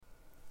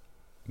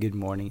Good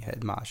morning,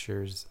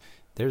 Headmoshers.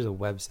 There's a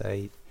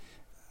website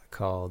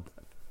called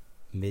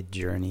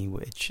Midjourney,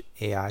 which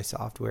AI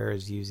software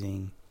is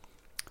using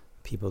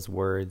people's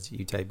words.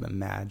 You type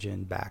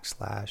imagine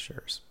backslash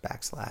or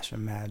backslash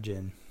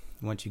imagine.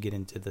 Once you get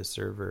into the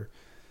server,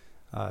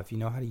 if you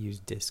know how to use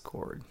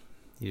Discord,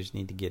 you just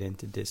need to get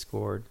into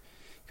Discord,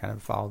 kind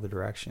of follow the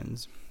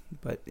directions.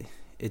 But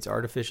it's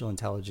artificial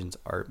intelligence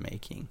art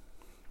making.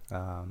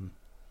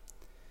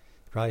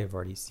 You probably have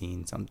already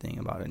seen something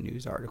about a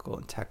news article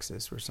in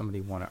Texas where somebody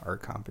won an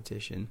art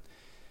competition.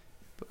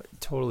 But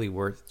totally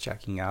worth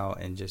checking out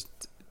and just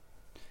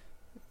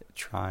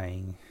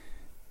trying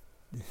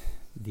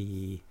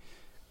it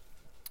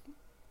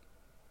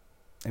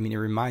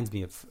reminds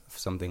me of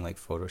something like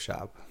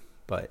Photoshop,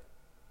 but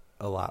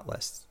a lot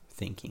less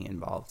thinking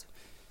involved,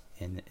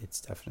 and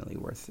it's definitely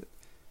worth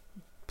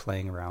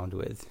playing around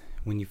with.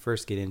 When you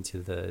first get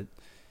into the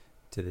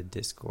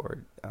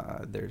Discord,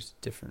 there's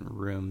different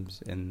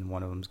rooms, and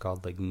one of them is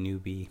called like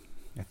newbie.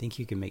 I think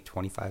you can make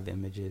 25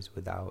 images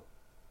without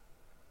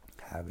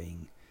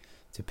having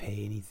to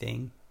pay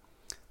anything.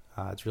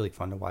 It's really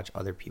fun to watch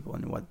other people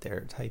and what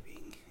they're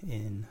typing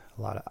in.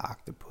 A lot of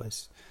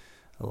octopus,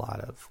 a lot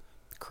of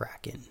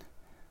kraken.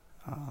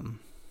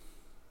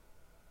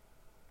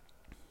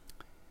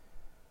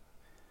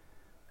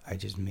 I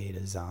just made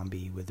a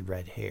zombie with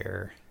red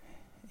hair,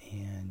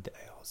 and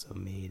I also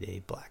made a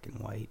black and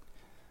white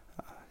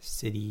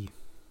city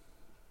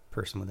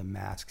person with a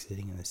mask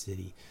sitting in the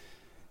city.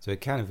 So it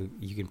kind of,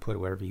 you can put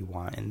whatever you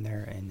want in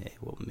there and it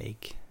will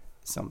make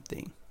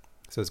something.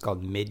 So it's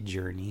called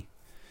Midjourney.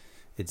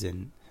 It's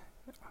an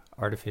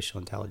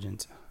artificial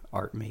intelligence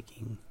art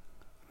making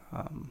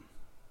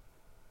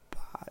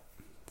bot.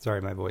 Sorry,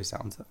 my voice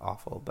sounds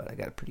awful, but I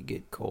got a pretty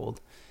good cold,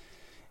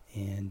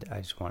 and I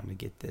just wanted to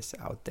get this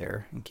out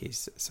there in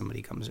case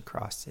somebody comes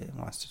across it and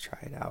wants to try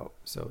it out.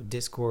 So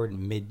Discord,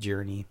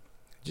 Midjourney.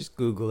 Just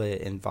Google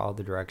it and follow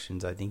the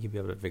directions. I think you'll be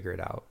able to figure it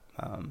out.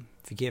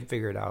 If you can't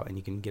figure it out and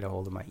you can get a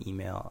hold of my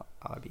email,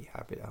 I'll be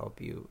happy to help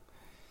you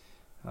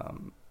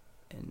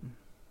and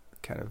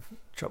kind of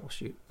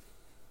troubleshoot.